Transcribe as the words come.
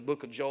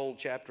Book of Joel,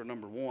 chapter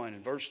number 1,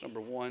 and verse number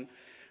 1.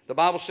 The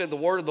Bible said, the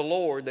word of the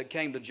Lord that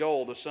came to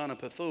Joel, the son of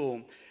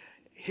Pethuel,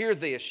 hear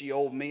this, ye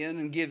old men,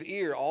 and give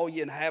ear, all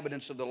ye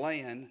inhabitants of the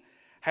land.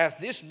 Hath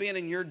this been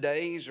in your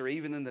days, or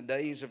even in the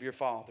days of your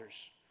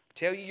fathers?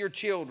 Tell ye your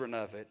children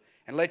of it,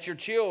 and let your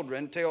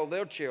children tell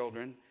their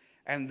children,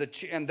 and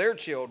their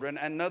children,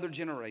 and another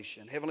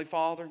generation. Heavenly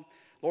Father,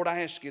 Lord,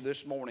 I ask you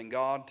this morning,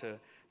 God, to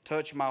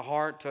touch my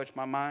heart, touch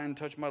my mind,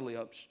 touch my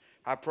lips.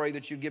 I pray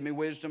that you give me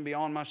wisdom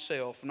beyond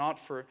myself, not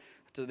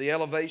to the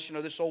elevation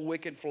of this old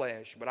wicked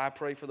flesh, but I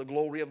pray for the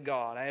glory of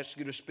God. I ask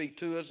you to speak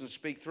to us and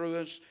speak through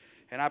us,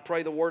 and I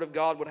pray the word of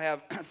God would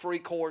have free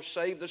course.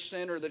 Save the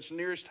sinner that's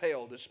nearest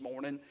hell this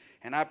morning,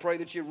 and I pray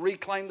that you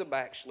reclaim the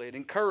backslid,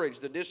 encourage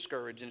the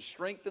discouraged, and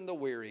strengthen the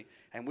weary,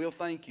 and we'll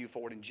thank you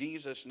for it. In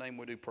Jesus' name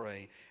we do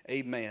pray.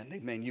 Amen.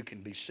 Amen. You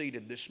can be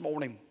seated this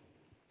morning.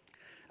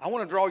 I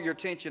want to draw your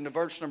attention to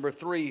verse number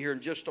 3 here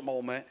in just a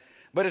moment.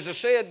 But as I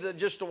said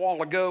just a while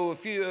ago,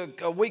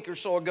 a week or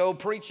so ago,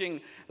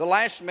 preaching the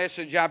last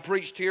message I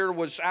preached here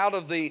was out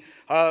of the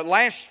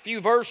last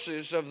few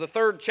verses of the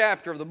 3rd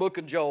chapter of the book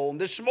of Joel.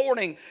 And this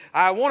morning,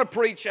 I want to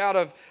preach out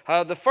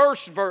of the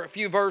first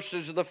few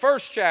verses of the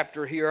 1st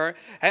chapter here.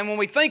 And when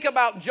we think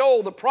about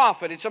Joel the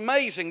prophet, it's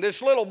amazing,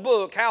 this little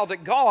book, how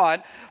that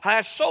God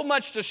has so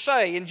much to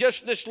say in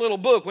just this little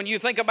book. When you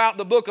think about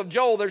the book of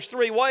Joel, there's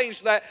 3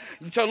 ways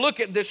to look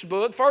at this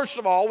book. First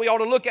of all, we ought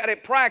to look at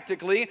it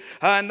practically,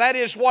 and that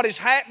is what is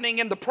happening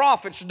in the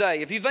prophet's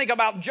day. If you think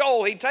about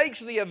Joel, he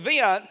takes the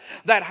event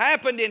that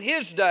happened in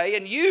his day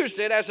and used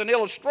it as an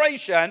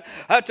illustration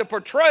to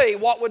portray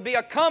what would be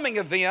a coming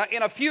event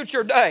in a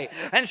future day.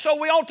 And so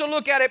we ought to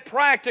look at it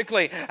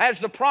practically as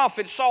the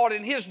prophet saw it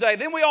in his day.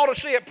 Then we ought to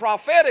see it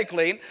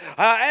prophetically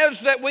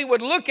as that we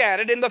would look at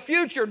it in the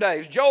future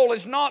days. Joel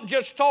is not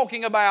just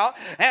talking about,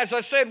 as I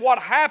said, what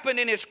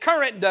happened in his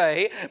current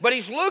day, but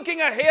he's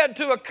looking ahead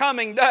to a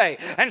coming day.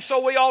 And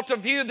so we ought to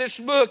view this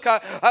book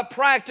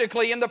practically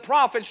in the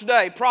prophet's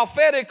day,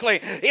 prophetically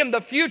in the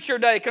future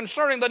day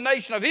concerning the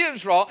nation of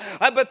Israel.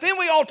 But then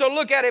we ought to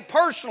look at it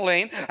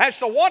personally as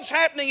to what's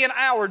happening in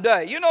our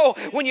day. You know,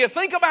 when you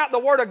think about the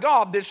Word of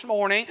God this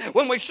morning,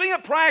 when we see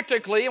it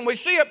practically and we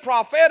see it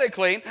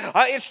prophetically,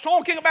 it's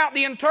talking about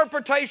the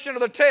interpretation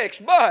of the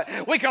text. But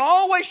we can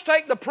always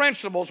take the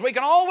principles. We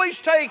can always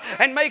take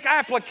and make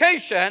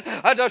application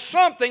to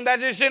something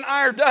that is in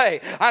our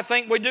day. I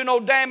think we do no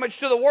damage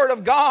to the Word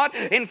of God.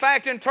 In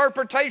fact,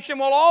 interpretation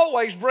will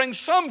always bring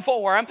some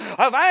form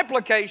of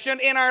application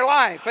in our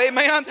life.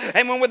 Amen.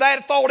 And when with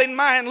that thought in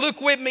mind,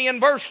 look with me in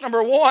verse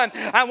number 1.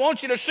 I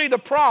want you to see the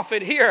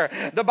prophet here.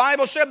 The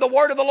Bible said the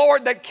word of the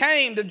Lord that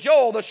came to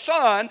Joel, the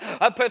son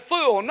of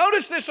Pethuel.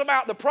 Notice this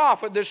about the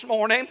prophet this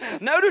morning.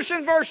 Notice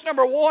in verse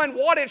number 1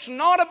 what it's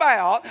not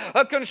about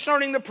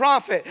concerning the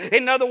prophet.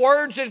 In other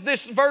words,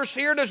 this verse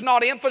here does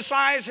not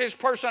emphasize his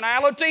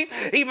personality,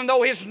 even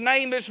though his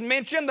name is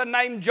mentioned, the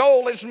name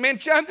Joel is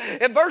mentioned.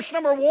 In verse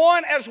number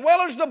 1, as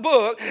well as the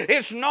book,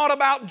 it's not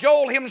about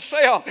Joel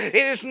himself. It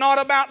is not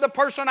about the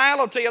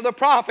personality of the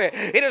prophet.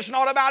 It is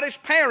not about his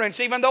parents,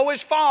 even though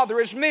his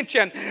father is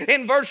mentioned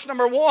in verse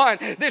number 1.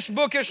 This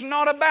book is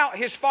not about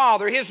his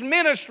father. His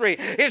ministry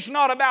is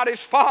not about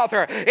his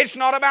father. It's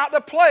not about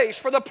the place,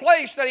 for the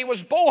place that he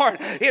was born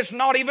is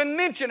not even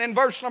mentioned in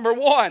verse number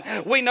 1.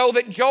 We know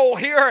that Joel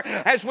here,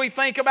 as we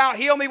think about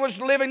him, he was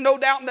living no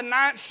doubt in the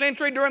 9th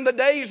century during the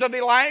days of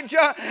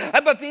Elijah.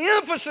 But the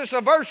emphasis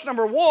of verse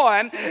number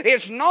 1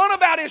 is not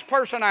about his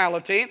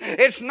personality.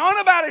 It's not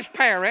about his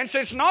parents.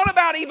 It's not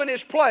about even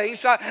his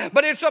place,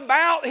 but it's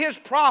about his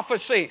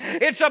prophecy.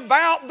 It's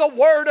about the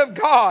Word of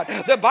God.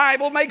 The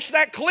Bible makes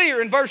that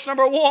clear in verse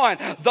number 1.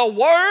 The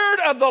Word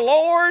of the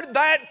Lord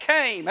that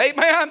came.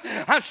 Amen.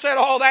 I said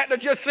all that to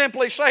just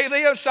simply say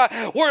this.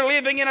 We're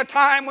living in a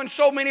time when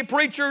so many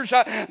preachers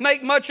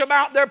make much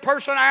about their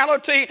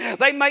personality.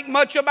 They make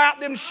much about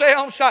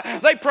themselves.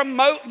 They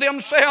promote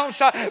themselves.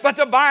 But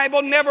the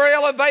Bible never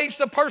elevates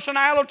the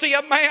personality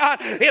of man.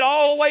 It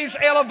always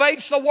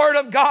elevates the Word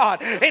of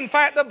God. In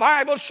fact, the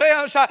Bible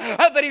says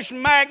that He's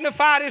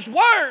magnified His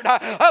Word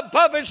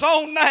above His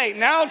own name.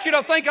 Now, I want you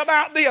to think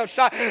about this.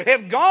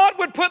 If God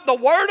would put the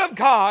Word of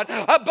God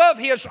above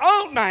His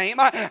own name,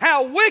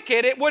 how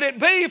wicked would it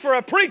be for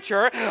a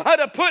preacher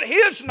to put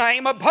his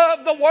name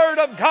above the Word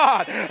of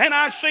God? And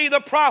I see the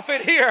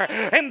prophet here.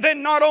 And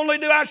then not only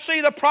do I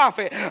see the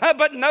prophet,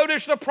 but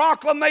notice the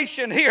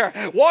proclamation here.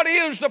 What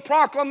is the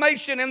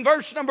proclamation in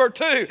verse number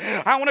 2?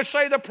 I want to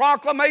say the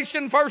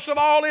proclamation, first of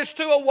all, is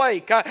to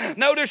awake.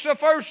 Notice the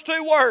first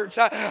 2 words.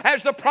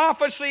 As the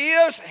prophecy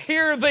is,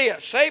 hear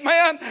this.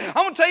 Amen. I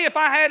want to tell you, if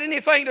I had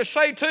anything to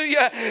say to you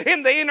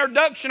in the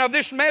introduction of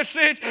this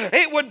message,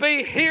 it would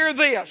be hear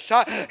this.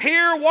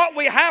 Hear what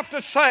we have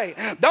to say.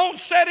 Don't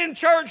sit in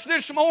church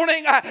this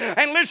morning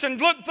and listen,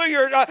 look through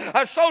your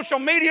social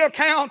media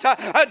account.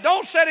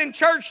 Don't sit in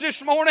church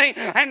this morning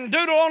and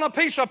doodle on a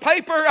piece of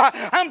paper.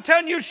 I'm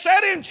telling you,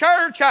 sit in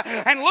church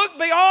and look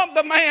beyond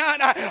the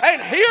man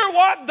and hear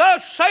what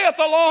thus saith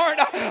the Lord.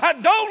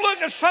 Don't look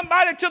to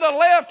somebody to the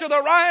left or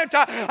the right,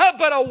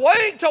 but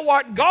awake to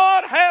what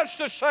God has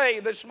to say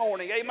this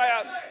morning.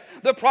 Amen.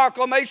 The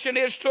proclamation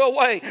is to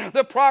awake.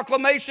 The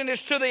proclamation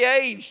is to the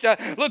aged.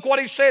 Look what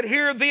he said,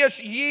 hear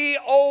this, ye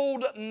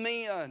old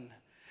men.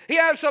 He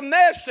has a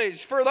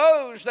message for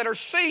those that are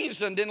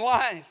seasoned in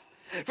life,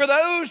 for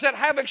those that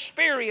have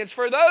experience,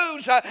 for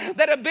those that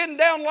have been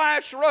down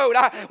life's road.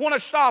 I want to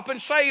stop and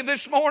say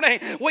this morning,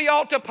 we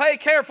ought to pay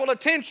careful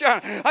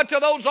attention to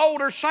those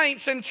older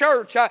saints in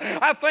church.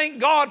 I thank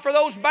God for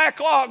those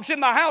backlogs in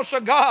the house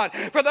of God,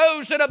 for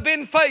those that have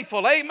been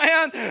faithful.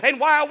 Amen. And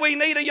while we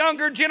need a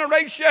younger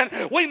generation,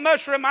 we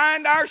must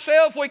remind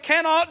ourselves we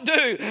cannot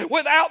do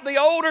without the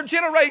older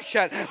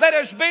generation that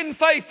has been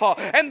faithful.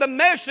 And the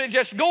message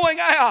that's going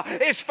out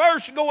is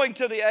first going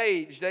to the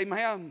aged.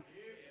 Amen.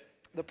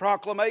 The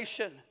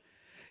proclamation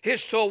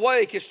is to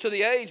awake, it's to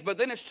the aged, but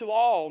then it's to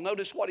all.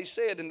 Notice what he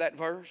said in that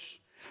verse.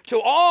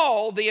 To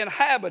all the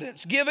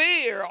inhabitants, give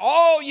ear,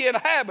 all ye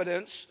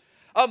inhabitants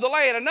of the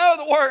land. In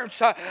other words,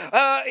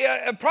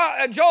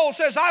 Joel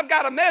says, I've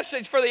got a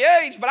message for the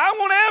aged, but I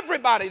want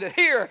everybody to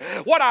hear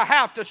what I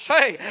have to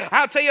say.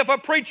 I'll tell you, if a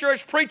preacher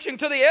is preaching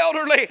to the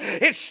elderly,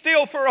 it's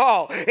still for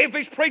all. If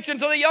he's preaching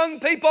to the young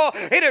people,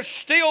 it is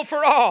still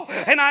for all.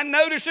 And I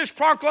notice this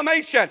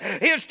proclamation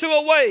is to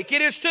awake,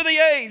 it is to the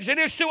aged, it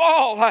is to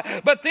all.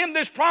 But then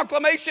this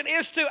proclamation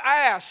is to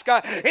ask.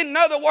 In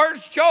other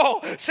words,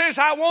 Joel says,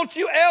 I want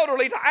you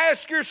elderly to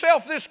ask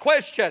yourself this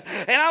question.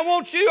 And I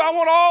want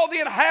all the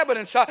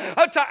inhabitants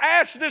to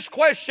ask this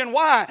question.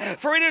 Why?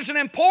 For it is an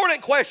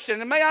important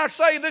question. And may I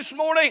say this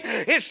morning,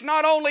 it's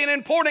not only an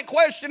important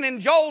question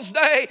in Joel's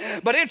day,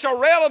 but it's a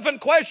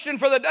relevant question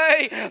for the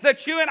day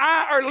that you and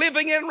I are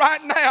living in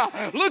right now.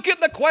 Look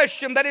at the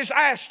question that is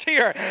asked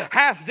here.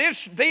 Hath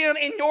this been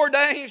in your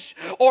days,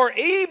 or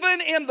even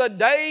in the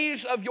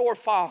days of your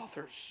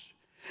fathers?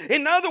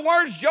 In other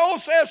words, Joel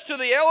says to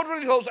the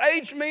elderly, those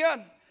aged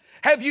men,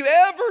 have you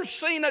ever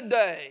seen a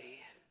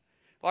day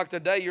like the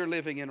day you're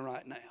living in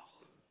right now?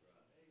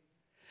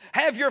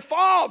 Have your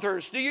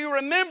fathers, do you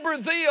remember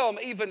them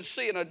even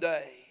seeing a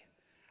day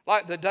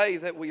like the day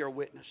that we are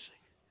witnessing?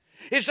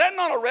 Is that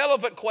not a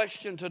relevant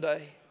question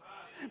today?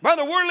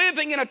 Brother, we're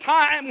living in a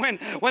time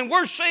when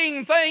we're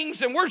seeing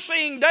things and we're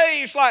seeing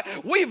days like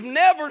we've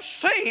never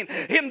seen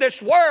in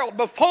this world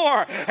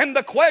before. And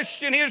the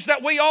question is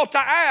that we ought to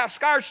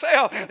ask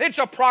ourselves. It's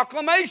a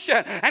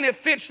proclamation, and it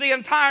fits the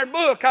entire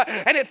book,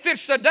 and it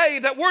fits the day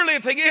that we're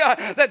living in,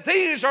 that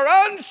these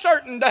are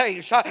uncertain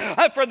days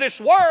for this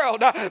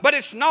world, but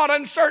it's not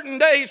uncertain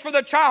days for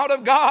the child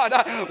of God.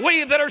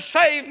 We that are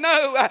saved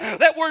know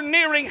that we're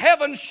nearing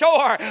heaven's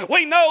shore.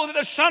 We know that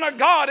the Son of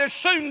God is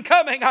soon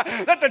coming,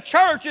 that the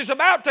church is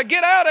about to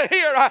get out of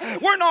here.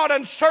 We're not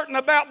uncertain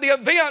about the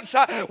events.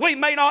 We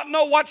may not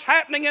know what's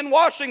happening in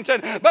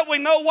Washington, but we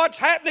know what's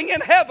happening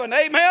in heaven.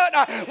 Amen.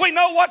 We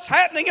know what's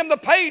happening in the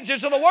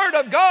pages of the Word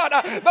of God,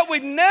 but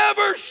we've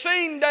never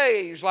seen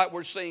days like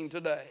we're seeing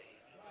today.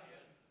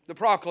 The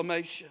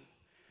proclamation.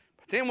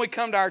 But then we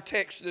come to our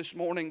text this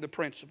morning, the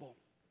principle.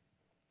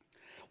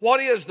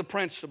 What is the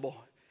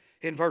principle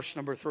in verse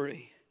number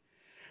 3?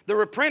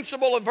 The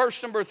principle of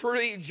verse number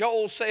 3,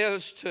 Joel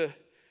says to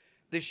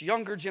this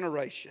younger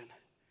generation.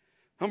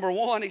 Number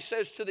 1, he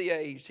says to the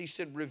aged, he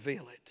said,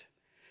 reveal it.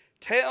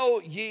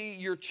 Tell ye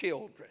your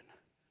children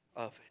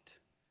of it.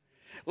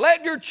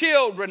 Let your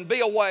children be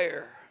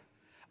aware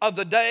of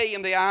the day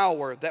and the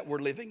hour that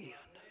we're living in.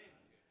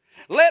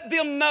 Let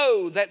them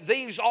know that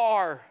these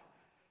are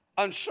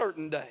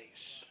uncertain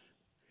days.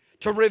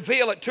 To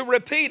reveal it, to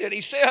repeat it.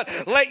 He said,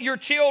 let your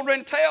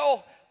children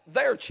tell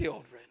their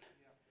children.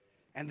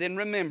 And then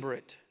remember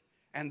it.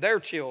 And their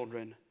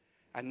children,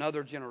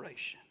 another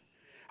generation.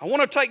 I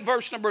want to take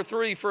verse number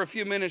 3 for a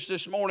few minutes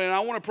this morning.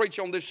 I want to preach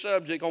on this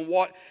subject, on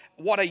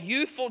what a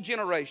youthful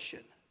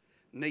generation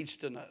needs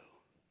to know.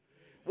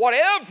 What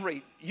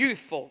every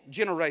youthful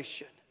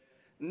generation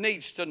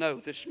needs to know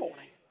this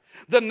morning.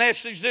 The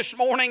message this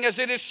morning, as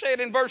it is said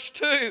in verse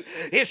 2,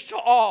 is to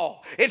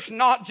all. It's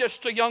not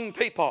just to young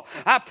people.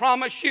 I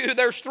promise you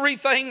there's 3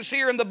 things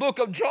here in the book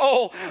of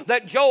Joel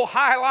that Joel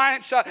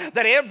highlights that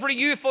every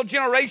youthful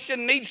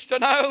generation needs to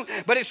know.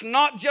 But it's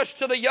not just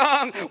to the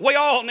young. We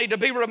all need to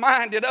be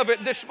reminded of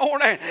it this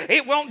morning.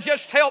 It won't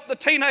just help the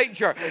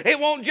teenager. It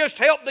won't just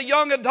help the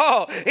young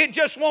adult. It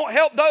just won't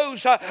help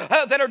those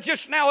that are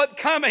just now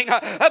upcoming.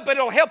 But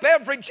it'll help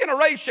every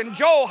generation.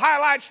 Joel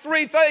highlights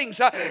 3 things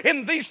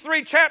in these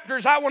 3 chapters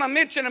I want to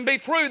mention and be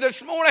through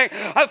this morning.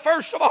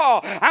 First of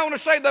all, I want to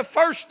say the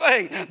first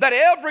thing that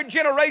every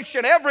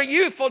generation, every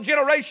youthful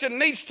generation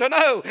needs to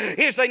know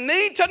is they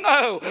need to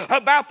know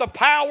about the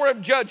power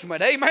of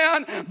judgment.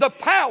 Amen? The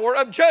power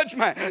of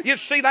judgment. You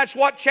see, that's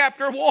what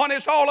chapter 1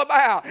 is all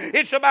about.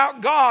 It's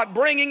about God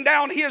bringing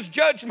down His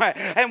judgment.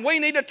 And we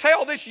need to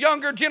tell this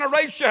younger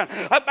generation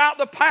about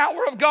the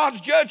power of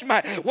God's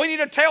judgment. We need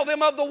to tell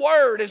them of the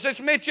Word, as it's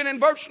mentioned in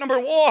verse number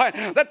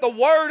 1, that the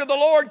Word of the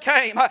Lord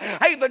came.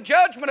 Hey, the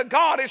judgment judgment of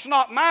God is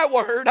not my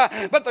word,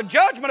 but the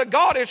judgment of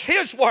God is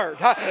His word.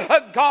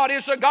 God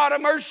is a God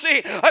of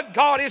mercy.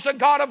 God is a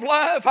God of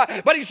love,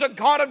 but He's a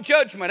God of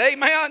judgment.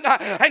 Amen.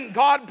 And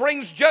God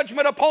brings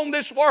judgment upon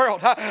this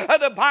world.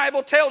 The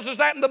Bible tells us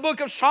that in the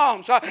book of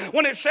Psalms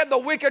when it said the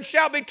wicked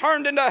shall be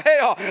turned into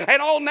hell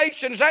and all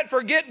nations that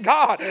forget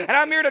God. And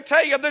I'm here to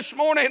tell you this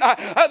morning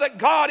that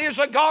God is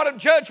a God of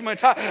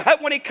judgment.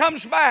 When He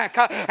comes back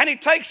and He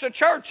takes the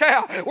church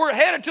out, we're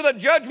headed to the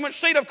judgment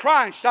seat of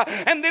Christ.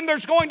 And then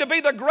there's going to be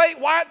the great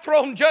white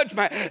throne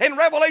judgment in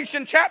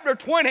Revelation chapter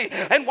 20.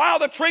 And while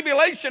the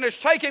tribulation is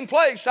taking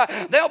place,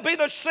 there'll be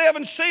the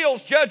 7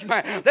 seals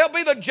judgment. There'll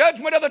be the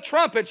judgment of the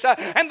trumpets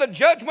and the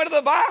judgment of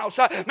the vials.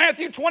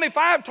 Matthew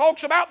 25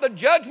 talks about the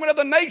judgment of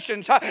the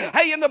nations.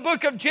 Hey, in the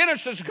book of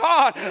Genesis,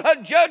 God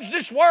judged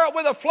this world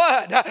with a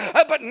flood.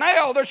 But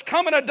now there's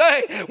coming a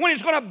day when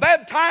He's going to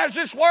baptize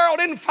this world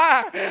in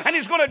fire, and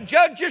He's going to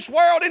judge this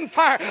world in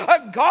fire.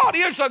 God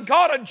is a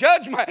God of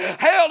judgment.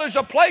 Hell is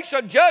a place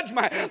of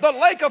judgment. The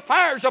lake of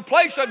fire is a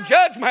place of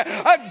judgment.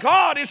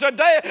 God is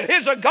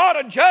a God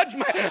of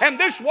judgment. And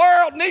this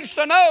world needs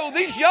to know,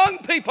 these young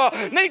people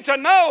need to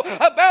know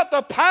about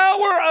the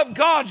power of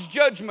God's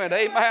judgment.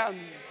 Amen.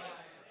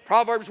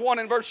 Proverbs 1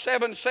 and verse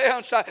 7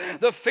 says,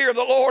 the fear of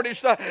the Lord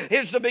is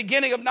the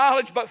beginning of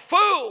knowledge, but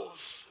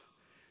fools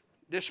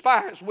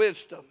despise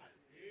wisdom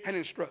and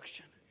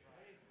instruction.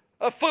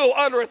 A fool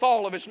uttereth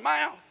all of his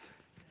mouth.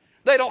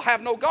 They don't have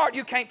no guard.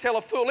 You can't tell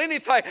a fool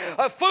anything.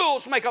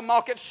 Fools make a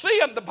mock at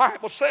sin, the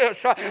Bible says.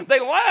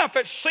 They laugh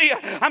at sin.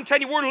 I'm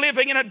telling you, we're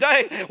living in a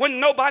day when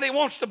nobody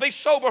wants to be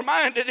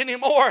sober-minded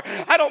anymore.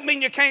 I don't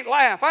mean you can't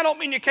laugh. I don't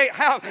mean you can't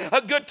have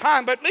a good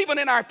time. But even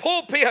in our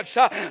pulpits,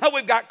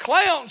 we've got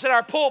clowns in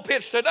our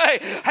pulpits today.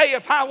 Hey,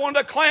 if I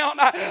wanted a clown,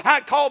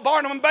 I'd call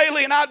Barnum and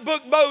Bailey and I'd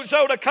book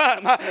Bozo to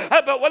come.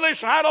 But well,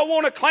 listen, I don't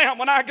want a clown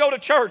when I go to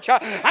church.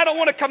 I don't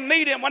want a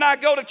comedian when I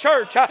go to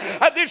church.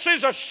 This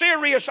is a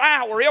serious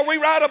hour. We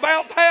right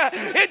about that.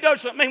 It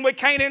doesn't mean we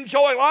can't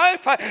enjoy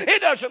life.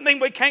 It doesn't mean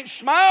we can't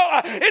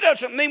smile. It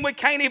doesn't mean we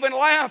can't even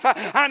laugh.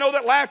 I know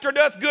that laughter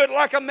doth good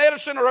like a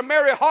medicine, or a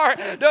merry heart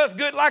doth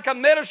good like a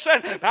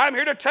medicine. But I'm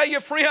here to tell you,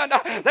 friend,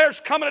 there's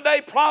coming a day,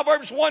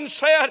 Proverbs 1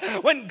 said,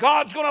 when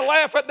God's going to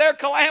laugh at their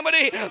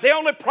calamity. The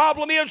only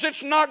problem is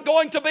it's not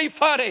going to be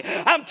funny.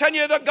 I'm telling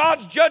you that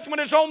God's judgment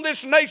is on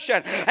this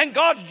nation, and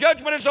God's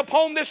judgment is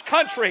upon this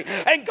country,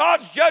 and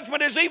God's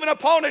judgment is even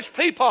upon His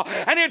people.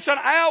 And it's an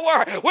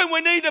hour when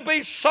we need to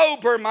be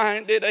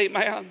sober-minded.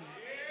 Amen.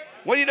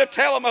 We need to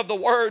tell them of the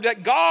word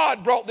that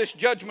God brought this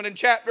judgment in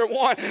chapter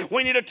 1.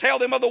 We need to tell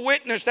them of the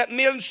witness that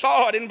men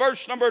saw it in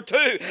verse number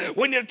 2.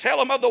 We need to tell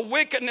them of the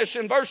wickedness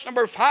in verse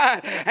number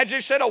 5. As He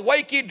said,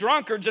 awake ye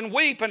drunkards and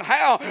weep and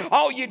howl,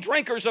 all ye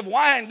drinkers of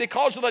wine,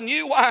 because of the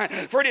new wine,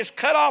 for it is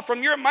cut off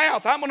from your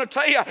mouth. I'm going to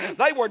tell you,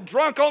 they were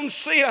drunk on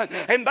sin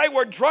and they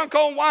were drunk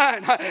on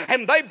wine,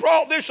 and they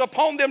brought this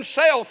upon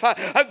themselves.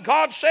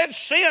 God said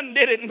sin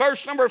did it in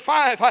verse number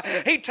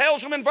 5. He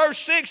tells them in verse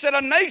 6 that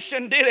a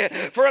nation did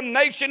it, for a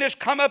nation is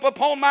come up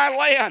upon my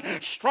land,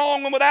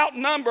 strong and without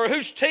number,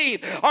 whose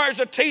teeth are as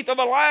the teeth of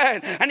a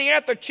lion, and he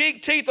hath the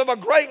cheek teeth of a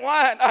great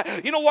lion.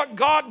 You know what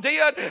God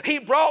did? He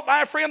brought,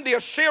 my friend, the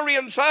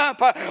Assyrians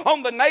up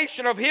on the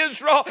nation of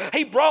Israel.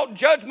 He brought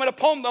judgment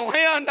upon the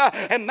land,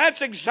 and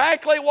that's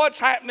exactly what's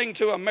happening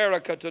to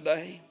America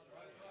today.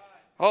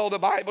 Oh, the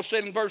Bible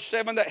said in verse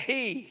 7 that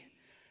He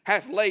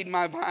hath laid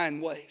my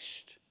vine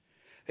waste.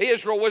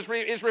 Israel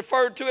is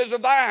referred to as a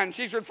vine.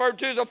 She's referred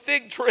to as a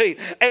fig tree,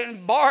 and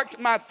embarked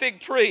my fig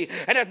tree,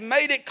 and hath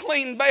made it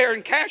clean bare,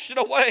 and cast it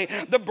away.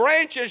 The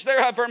branches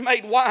thereof are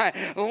made white.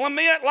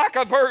 Lament like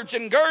a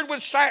virgin, gird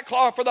with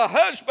sackcloth, for the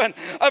husband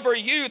of her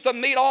youth. The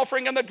meat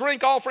offering and the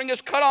drink offering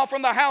is cut off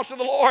from the house of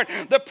the Lord.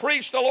 The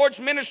priests, the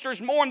Lord's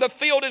ministers mourn. The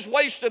field is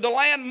wasted, the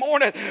land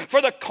mourneth,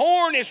 for the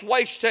corn is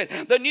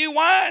wasted. The new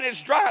wine is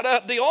dried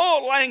up, the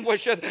oil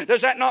languisheth.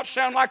 Does that not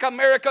sound like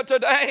America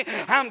today?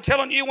 I'm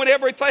telling you, when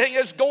everything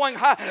is going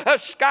high,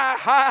 sky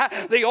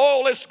high, the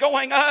oil is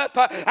going up.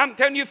 I'm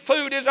telling you,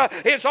 food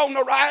is on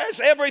the rise.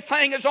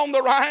 Everything is on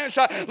the rise.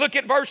 Look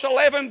at verse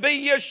 11. Be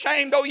ye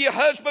ashamed, O ye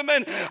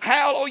husbandmen,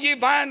 howl, O ye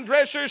vine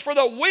dressers, for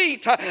the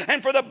wheat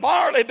and for the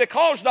barley,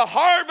 because the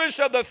harvest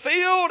of the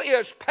field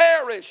is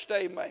perished.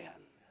 Amen.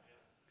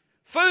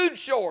 Food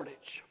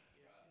shortage.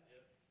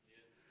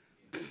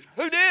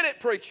 Who did it,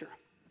 preacher?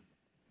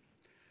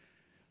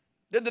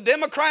 Did the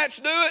Democrats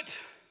do it?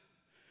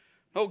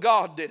 No,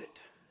 God did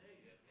it.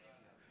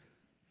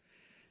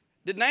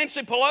 Did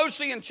Nancy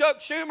Pelosi and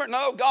Chuck Schumer?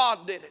 No,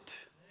 God did it.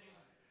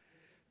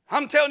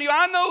 I'm telling you,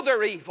 I know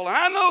they're evil, and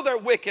I know they're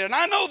wicked, and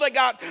I know they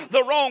got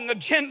the wrong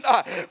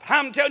agenda.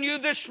 I'm telling you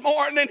this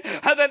morning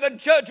that the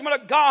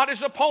judgment of God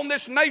is upon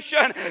this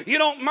nation. You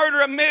don't murder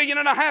 1.5 million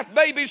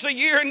babies a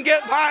year and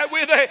get by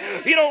with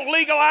it. You don't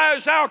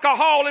legalize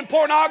alcohol and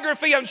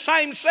pornography and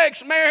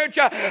same-sex marriage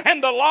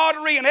and the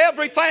lottery and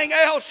everything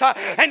else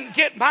and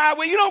get by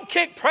with it. You don't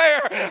kick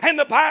prayer and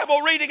the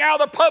Bible reading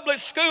out of the public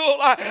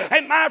school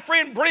and, my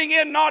friend, bring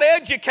in not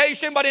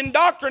education but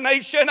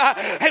indoctrination.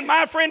 And,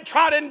 my friend,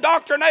 try to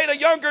indoctrinate today, the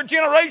younger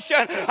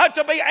generation,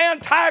 to be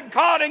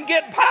anti-God and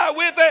get by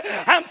with it.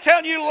 I'm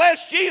telling you,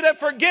 lest ye that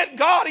forget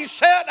God, he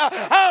said,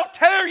 I'll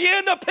tear you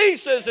into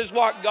pieces, is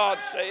what God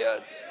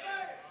said.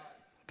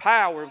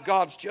 Power of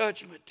God's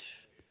judgment.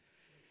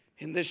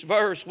 In this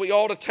verse, we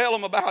ought to tell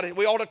them about it.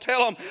 We ought to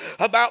tell them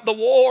about the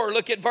war.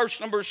 Look at verse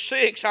number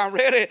 6. I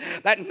read it.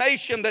 That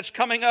nation that's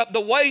coming up,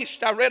 the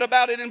waste. I read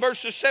about it in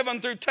verses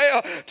 7 through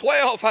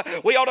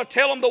 12. We ought to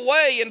tell them the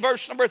way in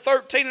verse number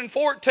 13 and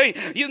 14.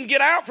 You can get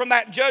out from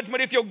that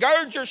judgment if you'll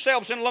gird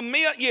yourselves and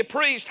lament, ye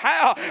priest.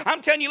 How?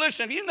 I'm telling you,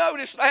 listen, if you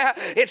notice that,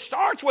 it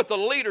starts with the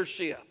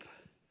leadership,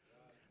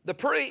 the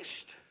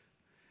priest.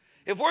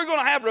 If we're going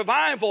to have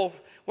revival,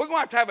 we're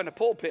going to have it in the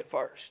pulpit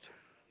first.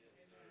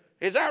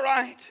 Is that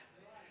right?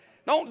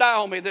 Don't die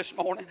on me this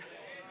morning.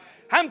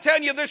 I'm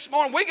telling you this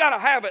morning, we got to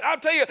have it. I'll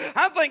tell you,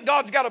 I think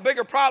God's got a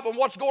bigger problem with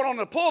what's going on in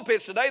the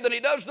pulpits today than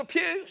he does the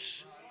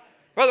pews.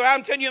 Brother,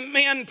 I'm telling you,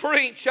 men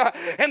preach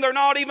and they're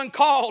not even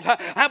called.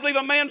 I believe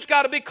a man's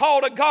got to be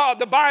called to God.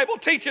 The Bible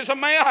teaches a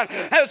man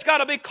has got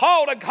to be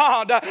called to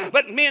God.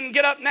 But men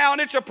get up now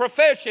and it's a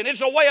profession. It's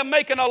a way of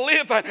making a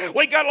living.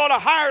 We got a lot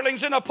of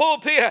hirelings in the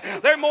pulpit.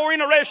 They're more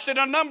interested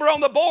in a number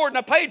on the board and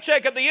a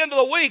paycheck at the end of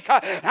the week.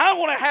 I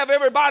want to have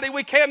everybody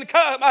we can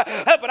come,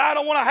 but I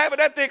don't want to have it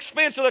at the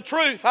expense of the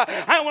truth.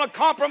 I don't want to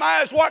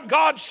compromise what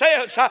God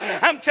says.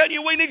 I'm telling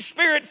you, we need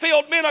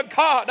spirit-filled men of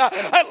God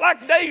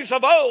like days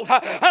of old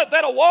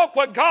that'll walk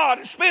with God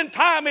and spend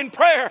time in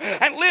prayer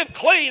and live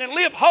clean and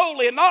live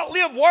holy and not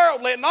live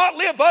worldly and not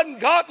live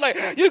ungodly.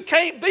 You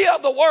can't be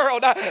of the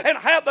world and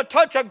have the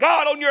touch of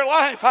God on your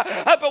life.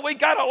 But we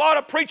got a lot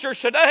of preachers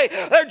today.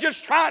 They're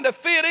just trying to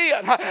fit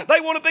in. They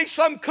want to be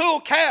some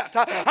cool cat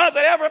that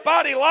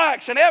everybody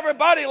likes and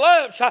everybody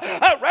loves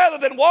rather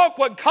than walk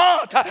with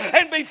God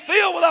and be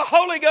filled with the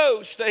Holy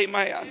Ghost.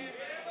 Amen.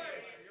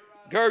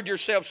 Gird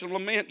yourselves and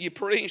lament, you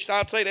preached.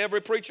 I'll say to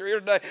every preacher here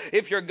today,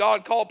 if you're a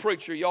God-called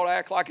preacher, you ought to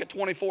act like it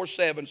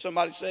 24/7.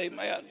 Somebody say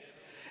amen.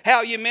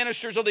 How you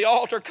ministers of the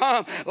altar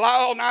come, lie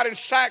all night in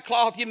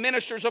sackcloth, you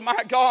ministers of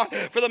my God,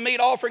 for the meat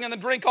offering and the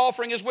drink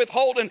offering is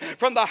withholden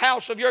from the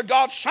house of your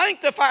God.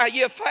 Sanctify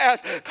ye a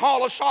fast,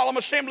 call a solemn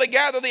assembly,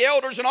 gather the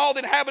elders and all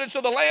the inhabitants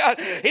of the land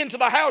into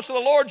the house of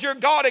the Lord your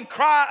God and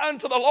cry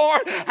unto the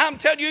Lord. I'm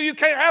telling you, you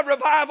can't have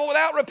revival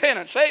without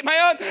repentance.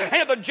 Amen. And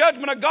if the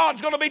judgment of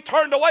God's going to be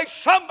turned away,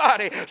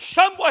 somebody,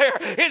 somewhere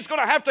is going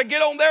to have to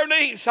get on their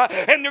knees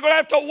and you're going to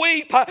have to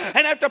weep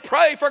and have to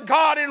pray for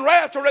God in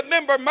wrath to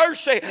remember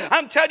mercy.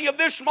 I'm telling you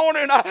this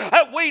morning,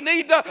 we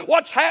need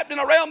what's happening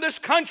around this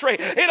country.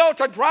 It ought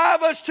to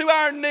drive us to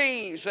our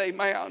knees.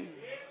 Amen.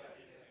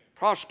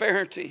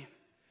 Prosperity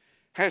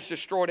has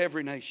destroyed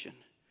every nation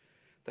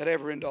that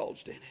ever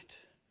indulged in it.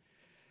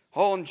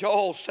 Oh, and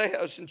Joel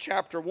says in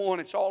chapter 1,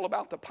 it's all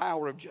about the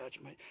power of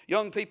judgment.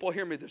 Young people,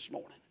 hear me this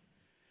morning.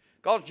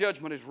 God's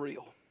judgment is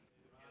real.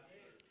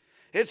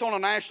 It's on a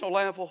national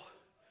level,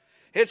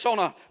 it's on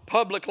a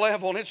public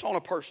level, and it's on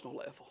a personal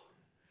level.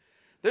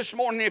 This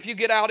morning, if you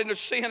get out into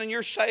sin and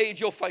you're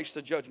saved, you'll face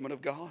the judgment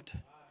of God.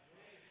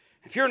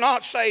 If you're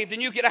not saved and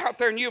you get out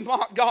there and you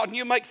mock God and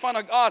you make fun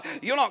of God,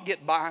 you'll not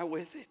get by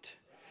with it.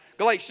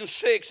 Galatians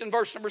 6 and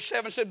verse number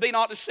 7 said, be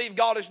not deceived,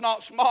 God is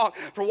not mocked.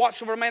 For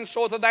whatsoever man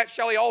soweth of that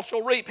shall he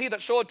also reap. He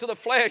that soweth to the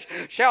flesh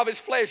shall of his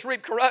flesh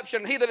reap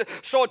corruption. He that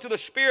soweth to the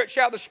Spirit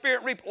shall the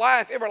Spirit reap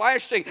life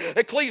everlasting.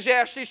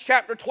 Ecclesiastes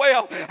chapter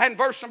 12 and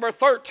verse number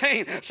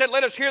 13 said,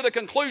 let us hear the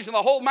conclusion of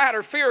the whole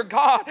matter. Fear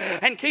God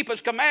and keep his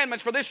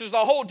commandments, for this is the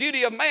whole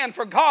duty of man.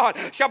 For God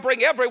shall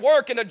bring every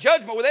work into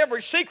judgment with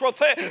every secret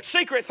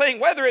thing,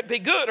 whether it be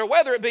good or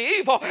whether it be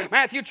evil.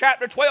 Matthew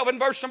chapter 12 and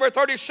verse number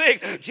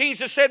 36,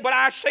 Jesus said, but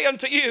I say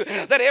unto you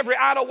that every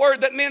idle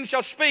word that men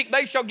shall speak,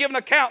 they shall give an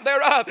account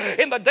thereof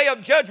in the day of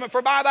judgment.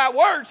 For by thy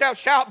words thou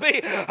shalt be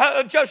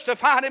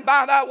justified, and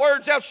by thy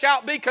words thou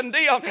shalt be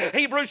condemned.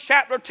 Hebrews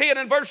chapter 10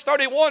 and verse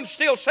 31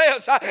 still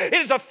says, it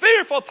is a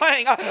fearful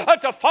thing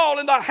to fall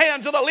in the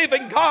hands of the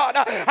living God.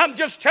 I'm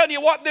just telling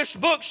you what this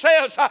book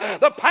says.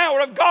 The power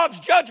of God's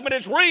judgment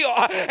is real,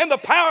 and the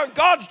power of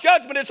God's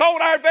judgment is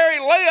on our very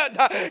land.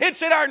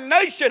 It's in our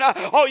nation.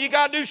 All you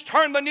got to do is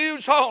turn the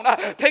news on,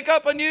 pick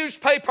up a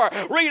newspaper,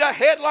 read a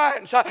headline,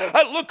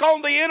 look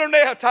on the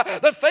internet.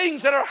 The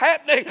things that are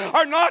happening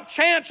are not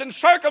chance and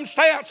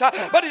circumstance,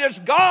 but it is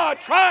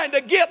God trying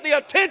to get the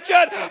attention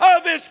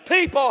of his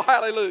people.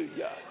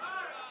 Hallelujah.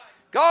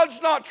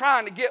 God's not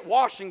trying to get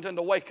Washington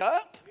to wake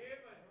up.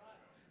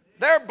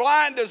 They're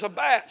blind as a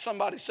bat.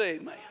 Somebody say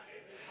amen.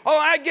 Oh,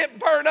 I get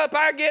burned up,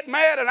 I get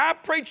mad, and I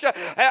preach,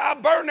 I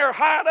burn their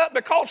hide up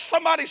because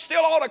somebody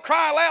still ought to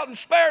cry loud and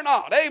spare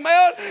not.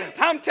 Amen?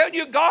 I'm telling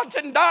you, God's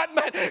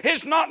indictment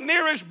is not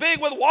near as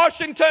big with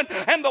Washington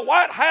and the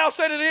White House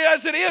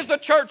as it is the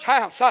church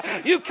house.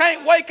 You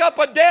can't wake up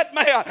a dead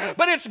man,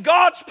 but it's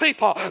God's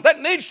people that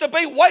needs to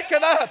be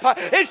waking up.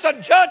 It's the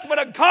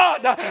judgment of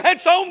God.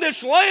 It's on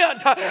this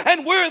land,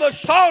 and we're the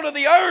salt of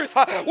the earth.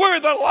 We're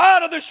the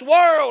light of this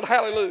world.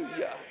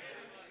 Hallelujah.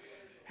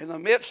 In the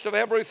midst of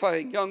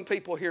everything, young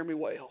people, hear me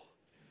well.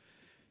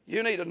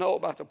 You need to know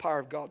about the power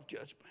of God's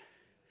judgment.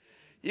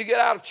 You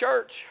get out of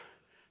church,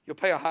 you'll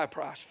pay a high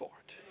price for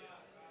it.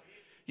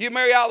 You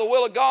marry out of the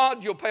will of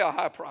God, you'll pay a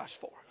high price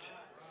for it.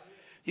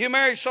 You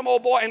marry some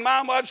old boy, and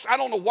I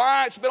don't know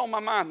why it's been on my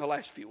mind the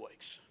last few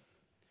weeks.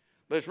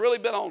 But it's really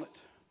been on it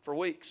for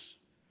weeks.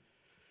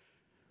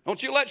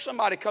 Don't you let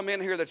somebody come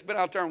in here that's been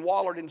out there and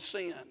wallowed in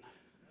sin.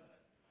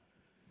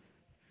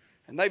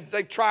 And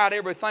they've tried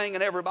everything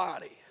and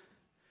everybody.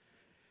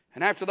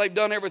 And after they've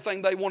done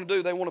everything they want to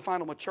do, they want to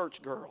find them a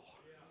church girl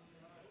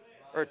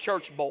or a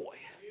church boy.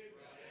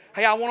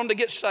 Hey, I want them to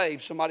get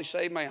saved. Somebody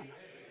say amen.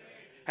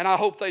 And I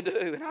hope they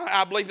do. And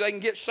I believe they can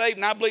get saved.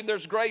 And I believe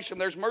there's grace and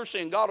there's mercy.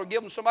 And God will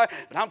give them somebody.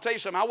 But I'll tell you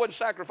something. I wouldn't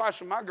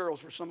sacrifice my girls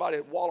for somebody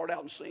that wallowed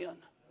out in sin.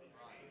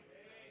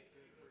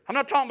 I'm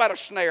not talking about a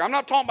snare. I'm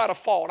not talking about a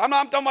fault. I'm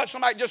not talking about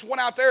somebody just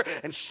went out there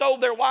and sowed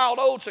their wild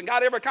oats and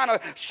got every kind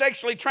of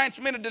sexually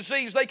transmitted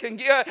disease they can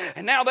get,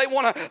 and now they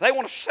want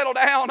to settle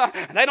down.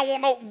 And they don't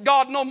want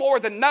God no more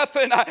than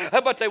nothing,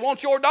 but they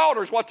want your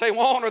daughters what they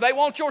want, or they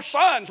want your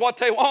sons what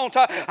they want.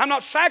 I'm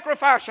not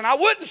sacrificing. I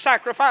wouldn't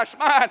sacrifice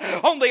mine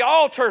on the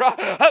altar,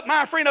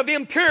 my friend, of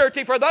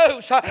impurity for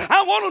those.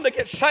 I want them to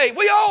get saved.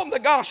 We owe them the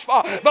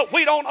gospel, but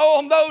we don't owe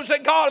them those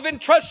that God have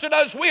entrusted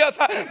us with.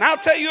 And I'll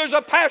tell you as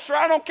a pastor,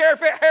 I don't care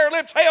if it hair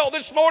lips hell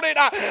this morning.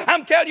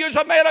 I'm telling you as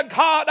a man of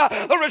God,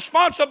 the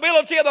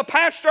responsibility of the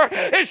pastor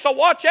is to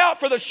watch out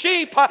for the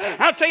sheep.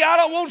 I'll tell you, I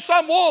don't want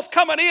some wolf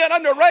coming in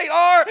under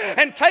radar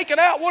and taking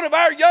out one of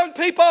our young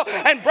people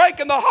and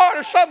breaking the heart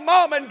of some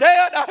mom and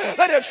dad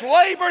that has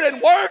labored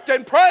and worked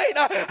and prayed.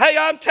 Hey,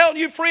 I'm telling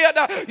you, friend,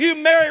 you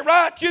marry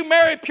right, you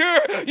marry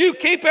pure, you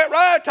keep it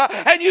right,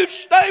 and you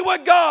stay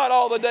with God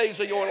all the days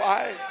of your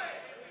life.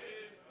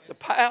 The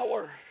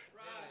power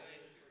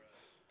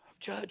of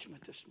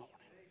judgment this morning.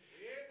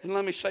 And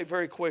let me say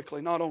very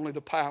quickly, not only the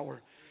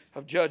power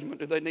of judgment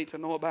do they need to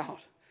know about,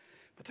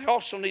 but they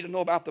also need to know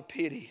about the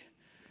pity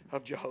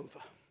of Jehovah.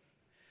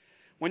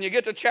 When you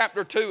get to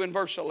chapter 2 and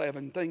verse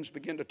 11, things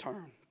begin to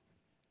turn.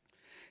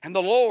 And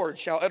the Lord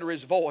shall utter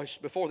his voice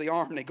before the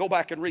army. Go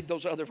back and read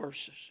those other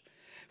verses.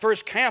 For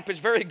his camp is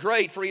very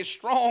great, for he is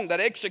strong that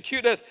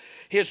executeth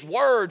his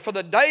word. For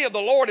the day of the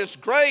Lord is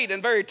great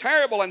and very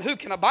terrible, and who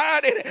can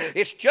abide in it?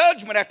 It's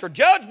judgment after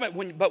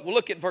judgment. But we'll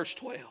look at verse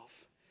 12.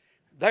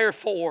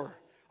 Therefore,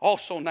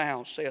 also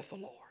now, saith the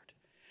Lord,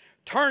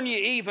 turn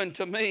ye even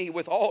to me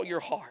with all your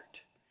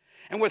heart,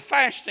 and with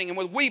fasting, and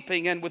with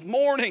weeping, and with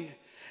mourning,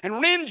 and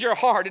rend your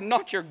heart and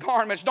not your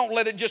garments. Don't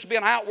let it just be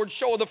an outward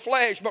show of the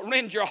flesh, but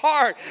rend your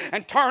heart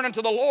and turn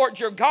unto the Lord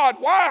your God.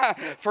 Why?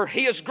 For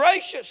he is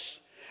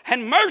gracious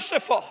and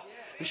merciful,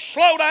 and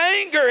slow to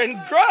anger, and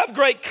of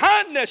great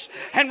kindness,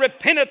 and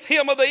repenteth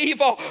him of the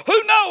evil.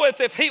 Who knoweth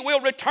if he will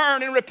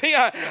return and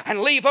repent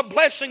and leave a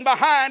blessing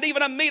behind,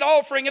 even a meat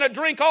offering and a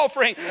drink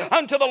offering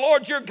unto the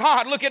Lord your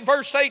God? Look at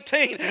verse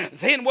 18.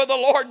 Then will the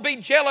Lord be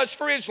jealous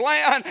for his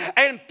land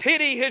and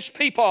pity his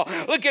people.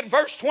 Look at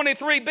verse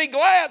 23. Be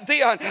glad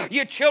then,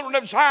 ye children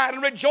of Zion,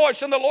 and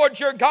rejoice in the Lord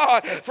your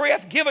God, for he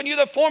hath given you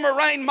the former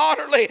rain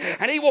moderately,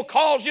 and he will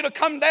cause you to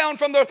come down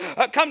for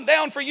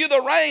you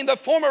the rain, the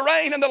former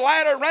rain and the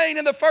latter rain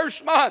in the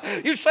first month.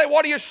 You say,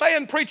 what are you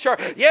saying, preacher?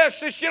 Yes,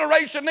 this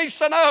generation needs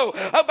to know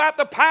about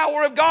the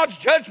power of God's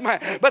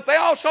judgment, but they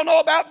also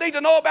need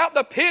to know about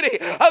the pity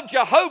of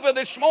Jehovah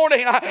this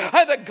morning,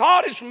 that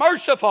God is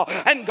merciful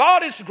and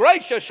God is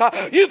gracious.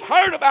 You've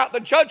heard about the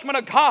judgment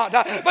of God,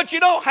 but you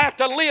don't have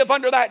to live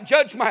under that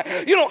judgment.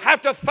 You don't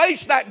have to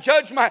face that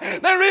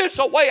judgment. There is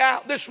a way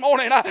out this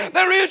morning.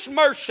 There is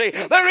mercy.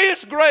 There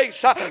is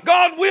grace.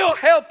 God will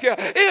help you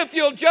if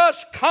you'll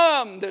just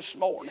come this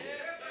morning.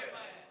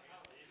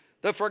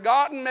 The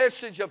forgotten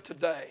message of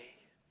today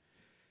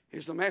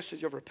is the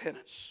message of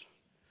repentance.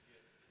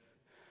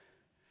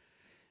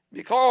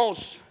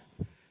 Because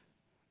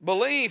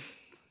belief,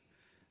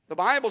 the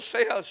Bible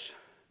says,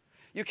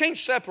 you can't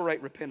separate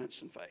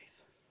repentance and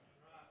faith.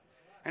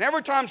 And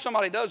every time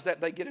somebody does that,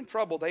 they get in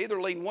trouble. They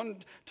either lean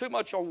too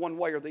much on one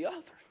way or the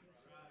other.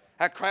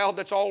 That crowd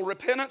that's all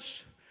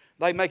repentance,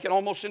 they make it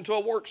almost into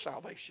a work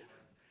salvation.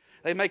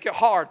 They make it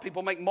hard.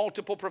 People make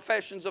multiple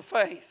professions of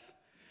faith,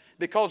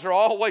 because they're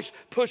always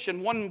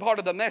pushing one part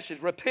of the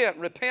message, repent,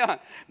 repent. And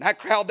that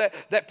crowd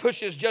that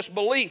pushes just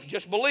belief.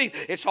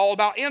 It's all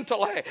about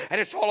intellect,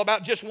 and it's all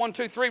about just 1,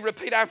 2, 3,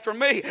 repeat after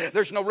me.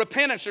 There's no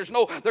repentance. There's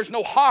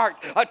no heart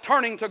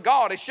turning to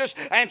God. It's just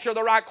answer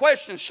the right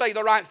questions, say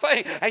the right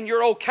thing, and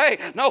you're okay.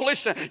 No,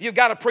 listen, you've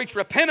got to preach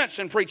repentance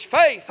and preach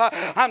faith.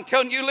 I'm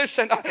telling you,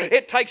 listen,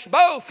 it takes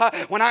both.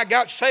 When I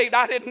got saved,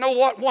 I didn't know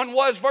what one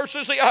was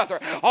versus the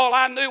other. All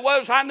I knew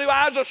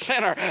I was a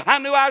sinner. I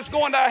knew I was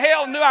going to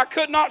hell, knew I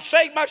could not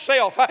save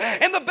myself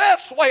in the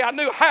best way I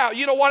knew how.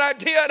 You know what I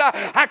did?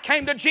 I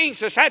came to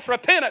Jesus. That's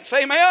repentance,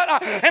 amen?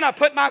 And I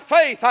put my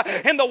faith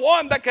in the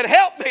one that could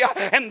help me,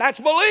 and that's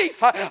belief.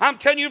 I'm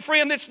telling you,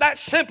 friend, it's that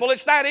simple.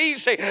 It's that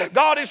easy.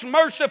 God is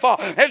merciful,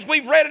 as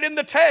we've read it in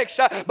the text,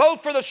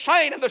 both for the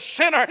saint and the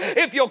sinner.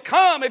 If you'll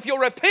come, if you'll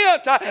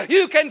repent,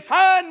 you can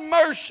find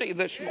mercy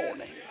this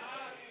morning.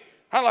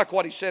 I like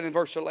what he said in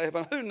verse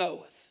 11. Who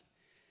knoweth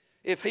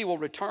if he will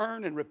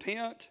return and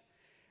repent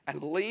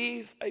and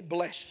leave a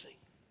blessing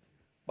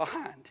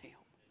behind him?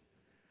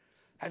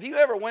 Have you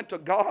ever went to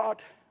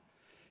God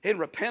in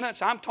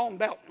repentance. I'm talking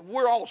about,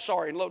 we're all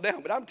sorry and low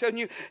down, but I'm telling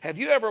you, have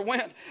you ever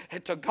went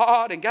to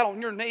God and got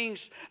on your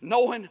knees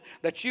knowing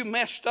that you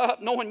messed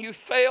up, knowing you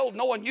failed,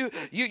 knowing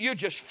you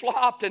just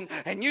flopped,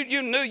 and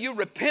you knew you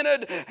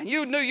repented, and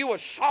you knew you were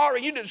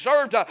sorry, you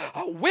deserved a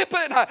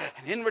whipping, and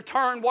in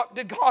return, what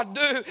did God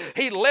do?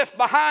 He left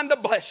behind a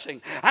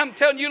blessing. I'm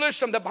telling you,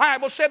 listen, the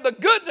Bible said the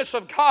goodness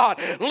of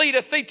God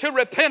leadeth thee to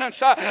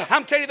repentance.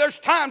 I'm telling you, there's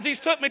times He's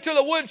took me to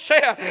the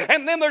woodshed,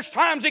 and then there's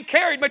times He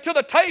carried me to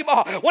the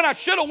table when I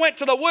should have went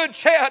to the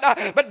woodshed,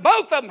 but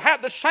both of them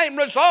had the same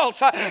results.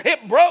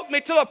 It broke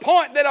me to the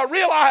point that I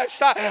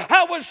realized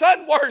I was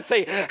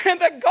unworthy, and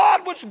that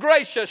God was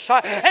gracious,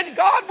 and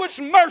God was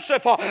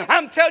merciful.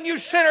 I'm telling you,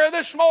 sinner,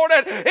 this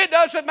morning, it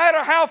doesn't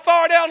matter how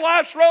far down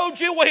life's road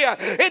you went.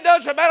 It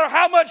doesn't matter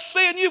how much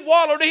sin you've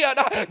wallowed in.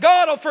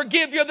 God will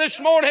forgive you this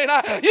morning.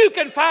 You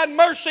can find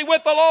mercy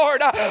with the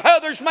Lord.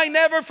 Others may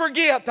never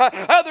forget.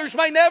 Others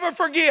may never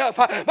forgive.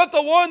 But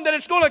the one that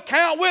it's going to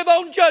count with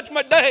on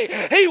Judgment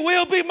Day, He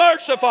will be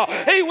merciful.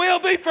 He will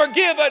be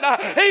forgiven.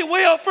 He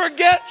will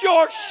forget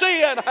your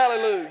sin.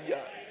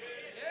 Hallelujah.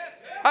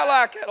 I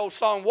like that old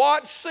song.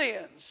 What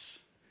sins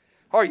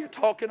are you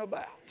talking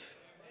about?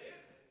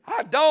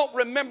 I don't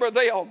remember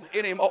them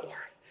anymore.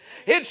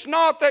 It's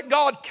not that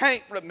God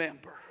can't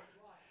remember.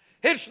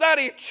 It's that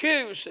He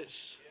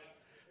chooses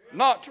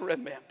not to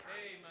remember.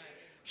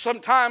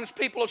 Sometimes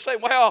people will say,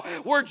 well,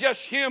 we're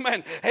just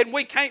human and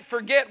we can't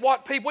forget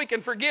what people, we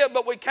can forgive,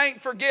 but we can't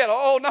forget.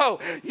 Oh no,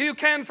 you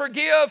can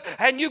forgive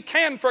and you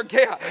can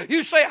forget.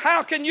 You say,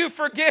 how can you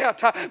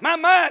forget? My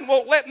mind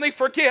won't let me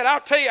forget. I'll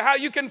tell you how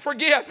you can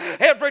forget.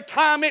 Every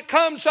time it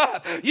comes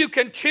up, you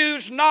can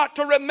choose not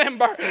to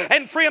remember.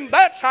 And friend,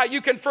 that's how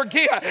you can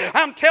forget.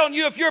 I'm telling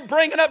you, if you're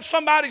bringing up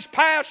somebody's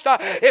past,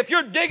 if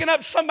you're digging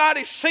up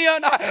somebody's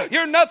sin,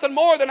 you're nothing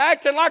more than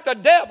acting like the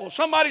devil.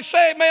 Somebody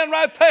say amen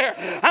right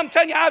there. I'm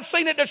telling you, I've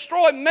seen it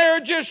destroy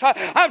marriages.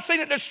 I've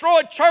seen it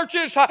destroy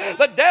churches.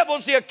 The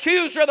devil's the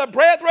accuser of the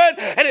brethren.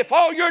 And if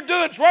all you're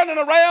doing is running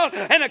around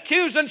and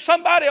accusing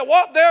somebody of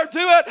what they're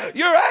doing,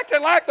 you're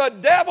acting like the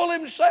devil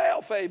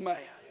himself. Amen.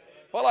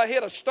 Well, I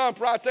hit a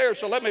stump right there,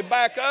 so let me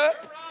back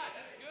up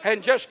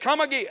and just come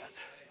again.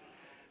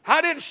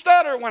 I didn't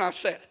stutter when I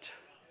said it.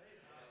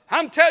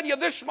 I'm telling you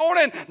this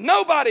morning,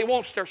 nobody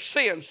wants their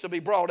sins to be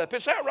brought up.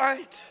 Is that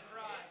right?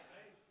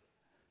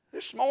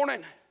 This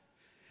morning,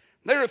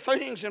 there are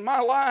things in my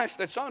life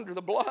that's under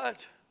the blood,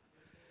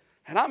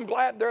 and I'm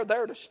glad they're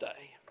there to stay.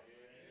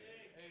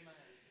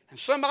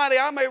 And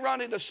I may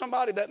run into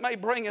somebody that may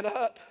bring it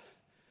up.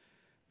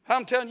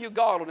 I'm telling you,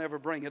 God will never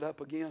bring it up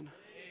again.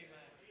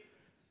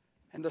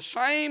 And the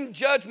same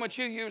judgment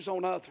you use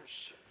on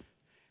others,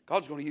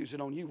 God's going to use it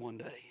on you one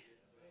day.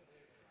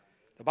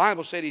 The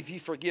Bible said, if you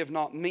forgive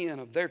not men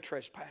of their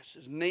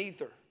trespasses,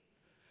 neither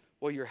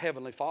will your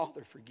heavenly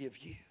Father forgive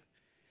you.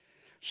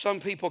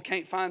 Some people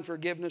can't find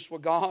forgiveness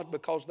with God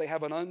because they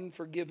have an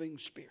unforgiving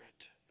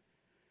spirit.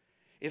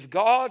 If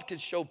God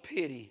could show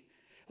pity,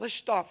 let's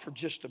stop for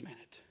just a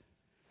minute.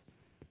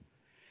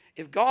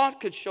 If God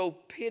could show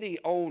pity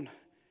on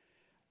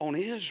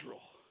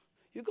Israel,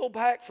 you go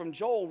back from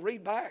Joel,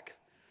 read back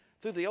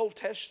through the Old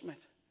Testament.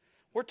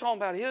 We're talking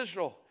about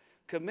Israel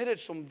committed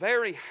some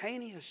very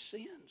heinous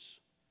sins.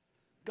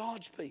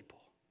 God's people.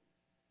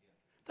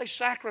 They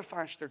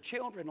sacrificed their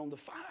children on the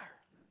fire.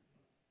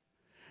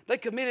 They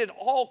committed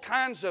all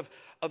kinds of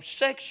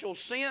sexual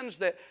sins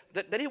that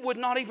it would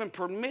not even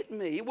permit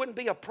me. It wouldn't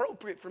be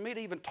appropriate for me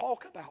to even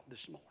talk about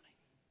this morning.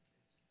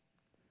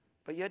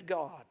 But yet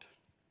God,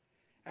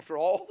 after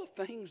all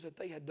the things that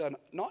they had done,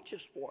 not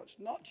just once,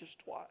 not just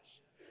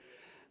twice,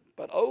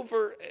 but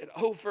over and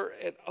over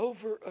and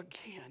over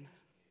again,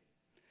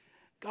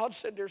 God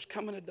said there's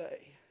coming a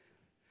day,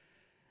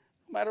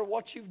 no matter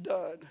what you've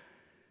done,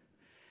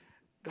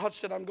 God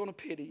said, I'm going to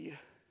pity you.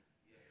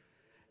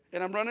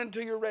 And I'm running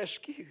to your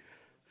rescue.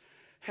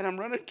 And I'm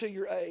running to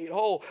your aid.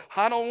 Oh,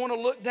 I don't want to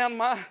look down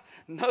my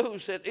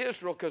nose at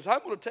Israel, because I'm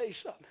going to tell you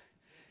something.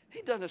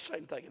 He done the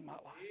same thing in my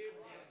life.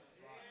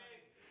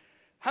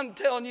 I'm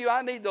telling you,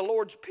 I need the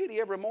Lord's pity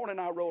every morning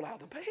I roll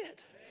out of the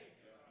bed.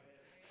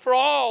 For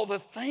all the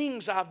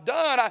things I've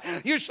done.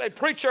 You say,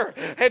 preacher,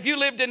 have you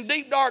lived in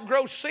deep, dark,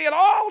 gross sin?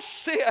 All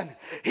sin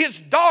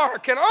is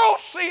dark, and all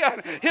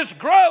sin is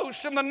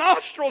gross in the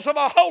nostrils of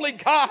a holy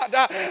God.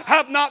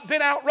 I've not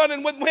been out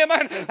running with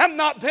women. I've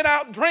not been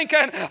out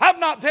drinking. I've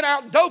not been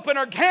out doping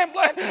or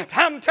gambling.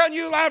 I'm telling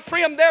you, my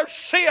friend, there's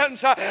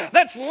sins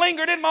that's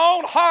lingered in my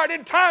own heart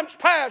in times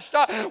past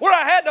where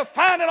I had to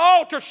find an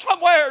altar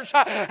somewhere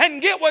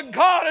and get with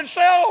God and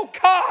say, oh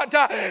God,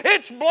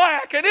 it's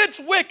black and it's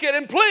wicked,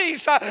 and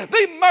please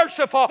be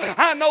merciful.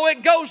 I know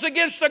it goes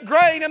against the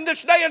grain in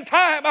this day and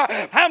time.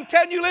 I'm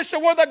telling you,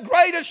 listen, one of the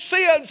greatest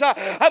sins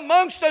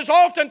amongst us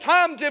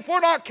oftentimes, if we're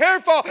not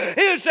careful,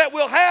 is that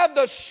we'll have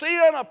the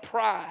sin of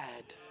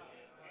pride.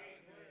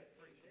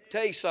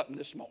 Tell you something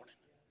this morning.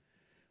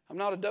 I'm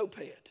not a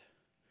dopehead.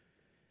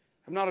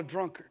 I'm not a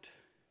drunkard.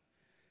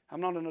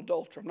 I'm not an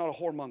adulterer. I'm not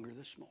a whoremonger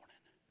this morning.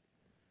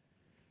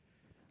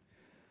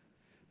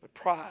 But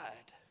pride.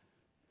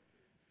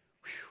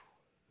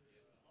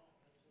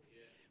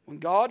 When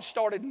God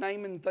started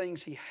naming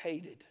things He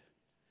hated,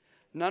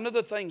 none of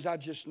the things I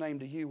just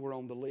named to you were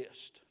on the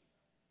list.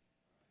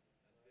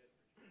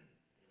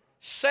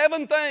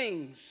 7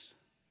 things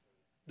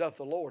doth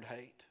the Lord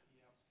hate.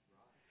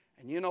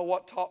 And you know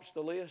what tops the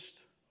list?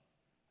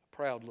 A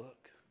proud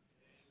look.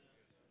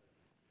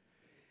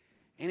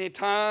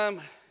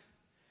 Anytime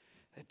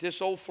that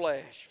this old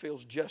flesh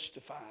feels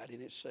justified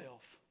in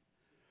itself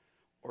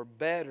or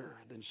better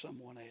than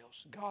someone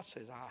else, God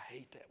says, I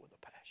hate that with a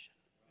passion.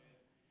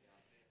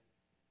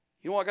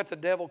 You know what got the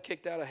devil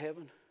kicked out of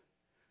heaven?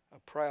 A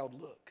proud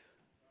look.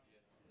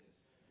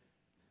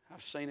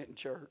 I've seen it in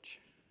church.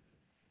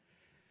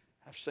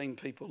 I've seen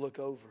people look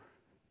over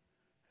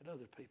at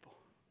other people.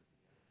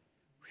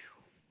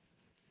 Whew.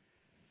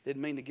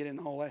 Didn't mean to get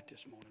into all that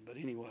this morning, but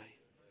anyway.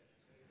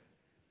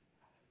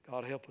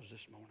 God help us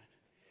this morning.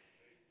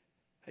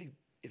 Hey,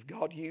 if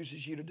God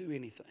uses you to do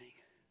anything,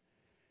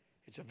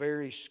 it's a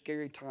very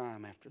scary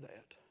time after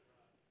that.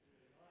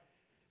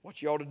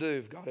 What you ought to do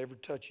if God ever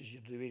touches you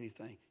to do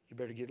anything, you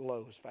better get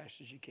low as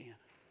fast as you can.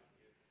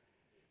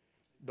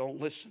 Don't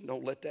listen.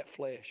 Don't let that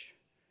flesh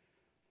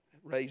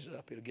raise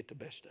up. It'll get the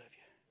best of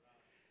you.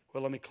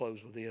 Well, let me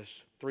close with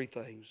this. 3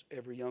 things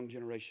every young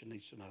generation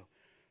needs to know.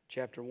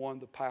 Chapter 1,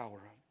 the power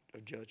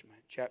of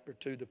judgment. Chapter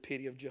 2, the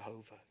pity of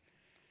Jehovah.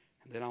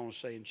 And then I want to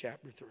say in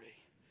chapter 3,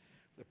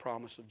 the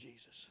promise of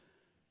Jesus.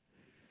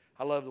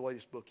 I love the way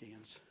this book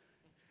ends.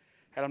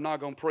 And I'm not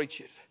going to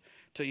preach it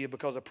to you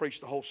because I preached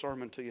the whole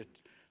sermon to you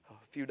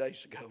a few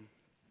days ago.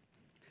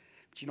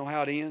 But you know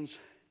how it ends?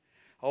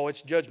 Oh,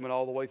 it's judgment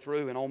all the way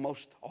through and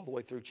almost all the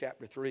way through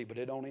chapter 3. But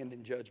it don't end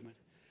in judgment.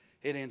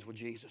 It ends with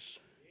Jesus.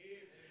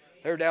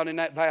 They're down in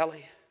that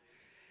valley.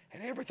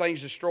 And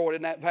everything's destroyed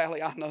in that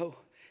valley, I know.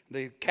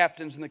 The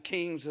captains and the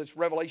kings, that's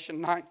Revelation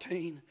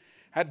 19.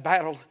 That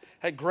battle,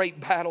 that great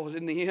battle is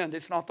in the end.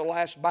 It's not the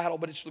last battle,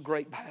 but it's the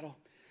great battle.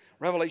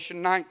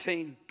 Revelation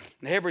 19,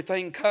 and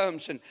everything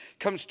comes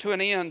to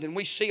an end, and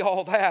we see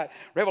all that.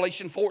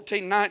 Revelation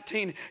 14,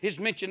 19 is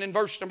mentioned in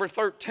verse number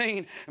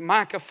 13. And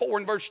Micah 4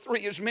 and verse 3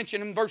 is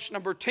mentioned in verse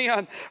number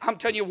 10. I'm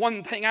telling you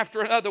one thing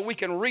after another we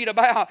can read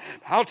about.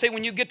 I'll tell you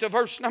when you get to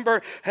verse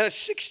number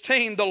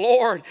 16, the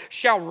Lord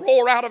shall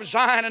roar out of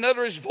Zion and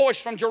utter His voice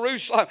from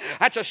Jerusalem.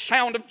 That's a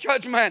sound of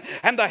judgment,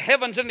 and the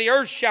heavens and the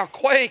earth shall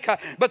quake.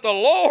 But the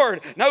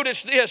Lord,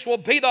 notice this, will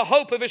be the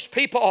hope of His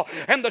people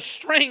and the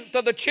strength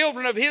of the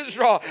children of Israel.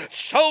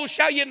 So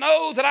shall you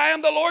know that I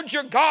am the Lord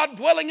your God,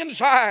 dwelling in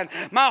Zion,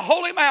 my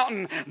holy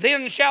mountain.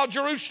 Then shall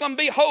Jerusalem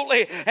be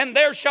holy, and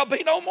there shall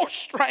be no more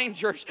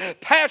strangers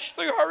pass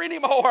through her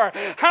anymore.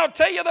 I'll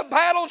tell you, the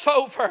battle's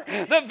over.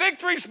 The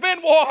victory's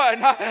been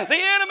won. The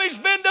enemy's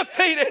been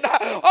defeated.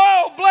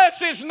 Oh, bless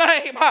His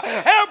name.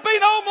 There'll be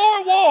no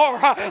more war.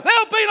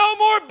 There'll be no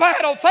more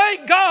battle.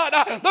 Thank God.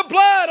 The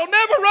blood will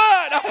never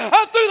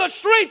run through the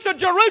streets of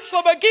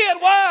Jerusalem again.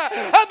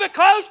 Why?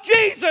 Because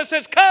Jesus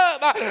has come.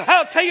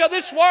 I'll tell you,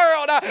 this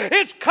world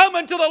is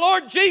coming to the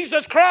Lord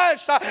Jesus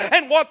Christ.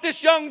 And what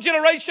this young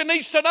generation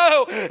needs to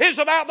know is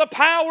about the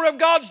power of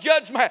God's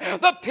judgment,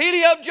 the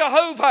pity of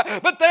Jehovah.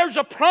 But there's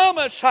a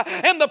promise,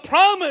 and the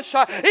promise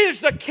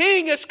is the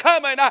King is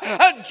coming.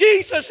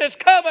 Jesus is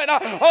coming.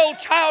 Oh,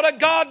 child of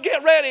God,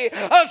 get ready.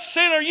 A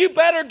sinner, you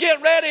better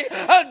get ready.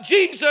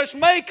 Jesus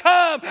may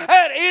come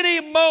at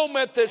any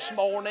moment this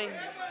morning.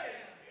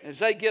 As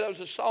they get us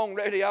a song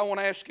ready, I want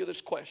to ask you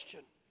this question.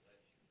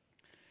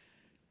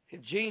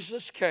 If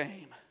Jesus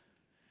came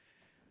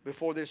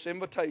before this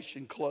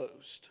invitation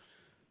closed,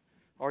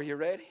 are you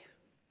ready?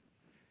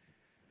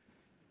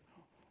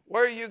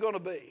 Where are you going to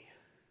be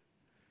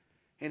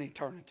in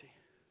eternity?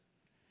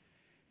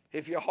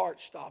 If your heart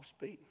stops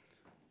beating,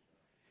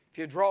 if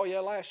you draw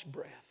your last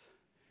breath,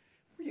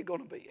 where are you going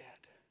to be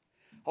at?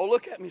 Oh,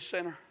 look at me,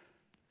 sinner.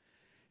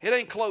 It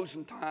ain't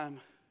closing time.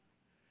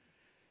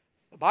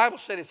 The Bible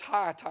said it's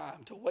high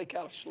time to wake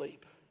out of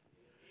sleep.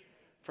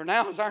 For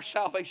now is our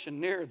salvation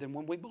nearer than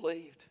when we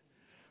believed.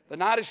 The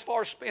night is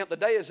far spent, the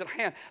day is at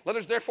hand. Let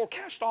us therefore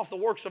cast off the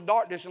works of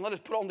darkness and let us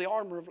put on the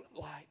armor of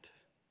light.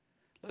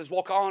 Let us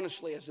walk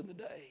honestly as in the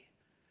day,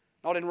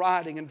 not in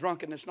rioting and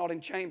drunkenness, not in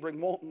chambering,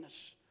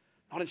 wantonness,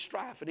 not in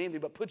strife and envy,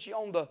 but put ye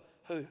on the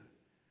who?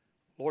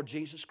 Lord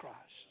Jesus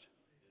Christ.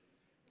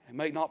 And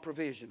make not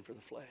provision for the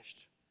flesh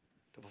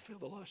to fulfill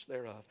the lust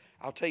thereof.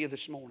 I'll tell you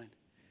this morning,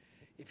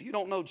 if you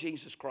don't know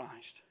Jesus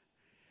Christ,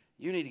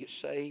 you need to get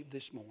saved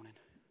this morning.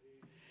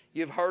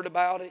 You've heard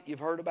about it,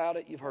 you've heard about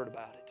it, you've heard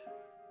about it.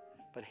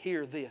 But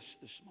hear this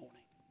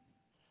morning.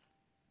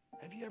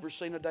 Have you ever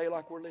seen a day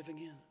like we're living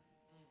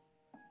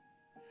in?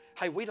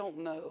 Hey, we don't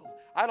know.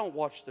 I don't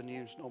watch the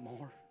news no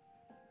more.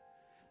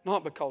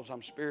 Not because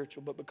I'm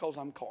spiritual, but because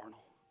I'm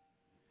carnal.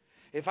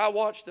 If I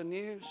watched the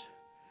news,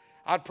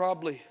 I'd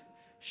probably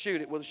shoot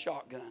it with a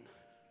shotgun.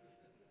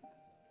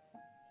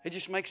 It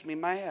just makes me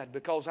mad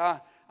because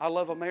I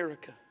love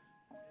America.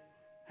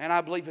 And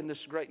I believe in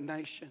this great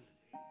nation.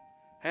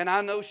 And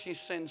I know she's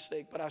sin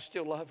sick, but I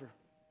still love her.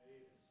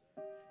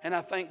 And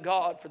I thank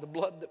God for the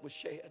blood that was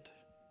shed.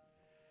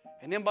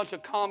 And them bunch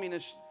of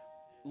communist,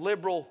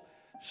 liberal,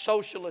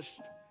 socialists,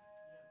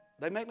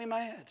 they make me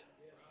mad.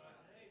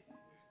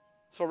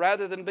 So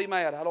rather than be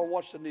mad, I don't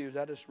watch the news,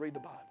 I just read the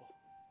Bible.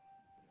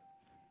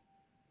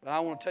 But I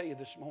want to tell you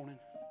this morning,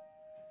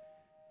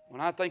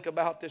 when I think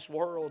about this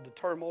world, the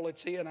turmoil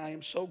it's in, I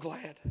am so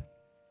glad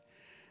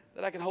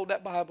that I can hold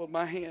that Bible in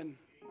my hand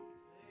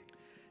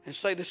and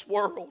say, this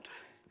world,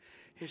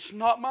 it's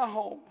not my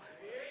home.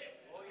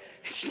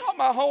 It's not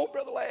my home,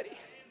 Brother Laddie.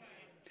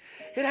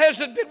 It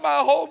hasn't been my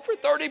home for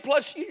 30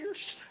 plus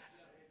years.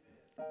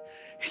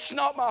 It's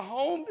not my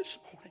home this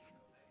morning.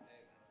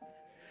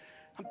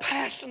 I'm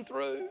passing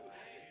through.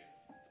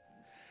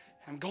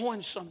 I'm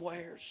going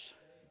somewheres.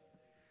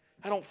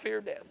 I don't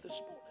fear death this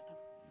morning.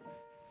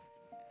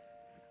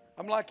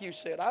 I'm like you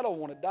said, I don't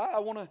want to die. I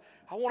want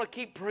to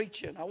keep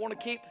preaching. I want to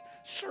keep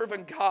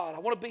serving God. I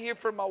want to be here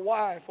for my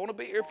wife. I want to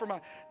be here for my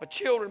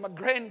children, my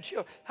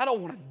grandchildren. I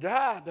don't want to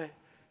die, but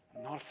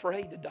I'm not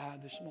afraid to die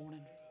this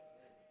morning.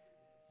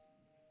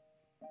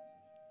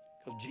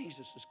 Because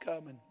Jesus is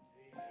coming.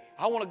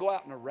 I want to go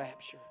out in a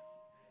rapture.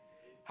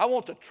 I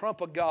want the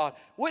trump of God.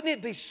 Wouldn't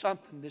it be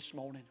something this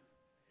morning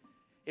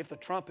if the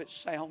trumpet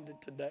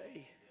sounded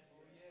today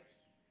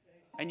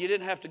and you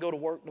didn't have to go to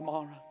work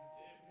tomorrow?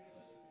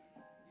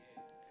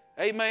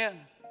 Amen.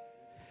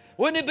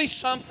 Wouldn't it be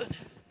something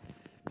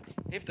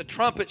if the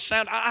trumpet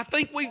sounded? I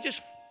think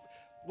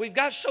we've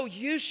got so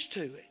used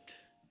to it.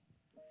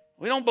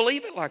 We don't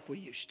believe it like we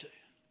used to.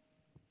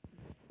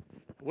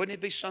 Wouldn't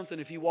it be something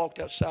if you walked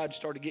outside and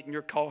started getting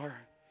your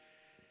car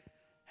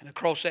and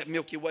across that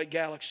Milky Way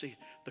galaxy,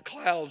 the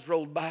clouds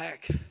rolled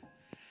back,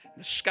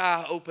 the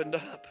sky opened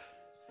up,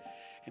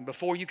 and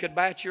before you could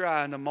bat your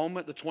eye, in the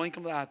moment, the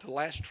twinkle of the eye, the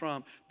last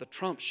trump, the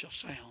trump shall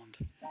sound,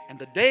 and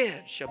the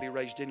dead shall be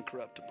raised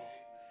incorruptible,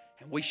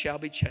 and we shall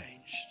be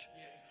changed.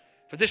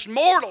 For this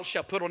mortal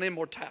shall put on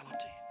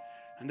immortality,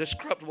 and this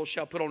corruptible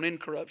shall put on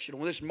incorruption.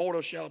 When this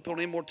mortal shall put on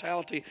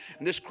immortality,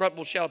 and this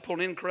corruptible shall put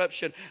on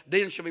incorruption,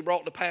 then shall be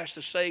brought to pass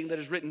the saying that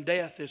is written,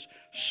 death is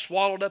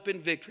swallowed up in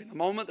victory. In the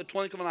moment, the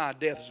twinkle of an eye,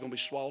 death is going to be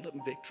swallowed up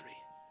in victory.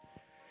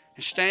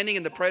 And standing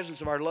in the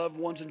presence of our loved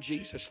ones in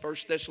Jesus, 1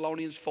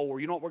 Thessalonians 4,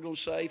 you know what we're going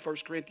to say? 1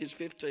 Corinthians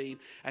 15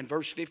 and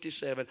verse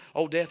 57.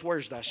 Oh, death,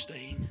 where's thy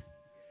sting?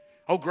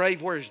 Oh,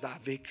 grave, where is thy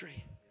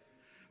victory?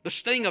 The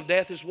sting of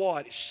death is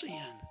what? It's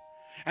sin.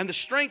 And the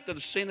strength of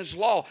the sin is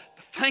law.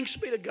 But thanks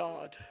be to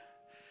God,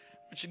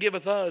 which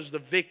giveth us the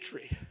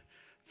victory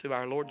through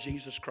our Lord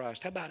Jesus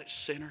Christ. How about it,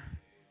 sinner?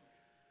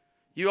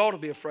 You ought to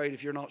be afraid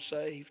if you're not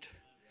saved,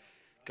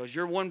 because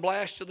you're one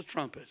blast of the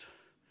trumpet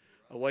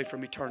away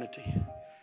from eternity.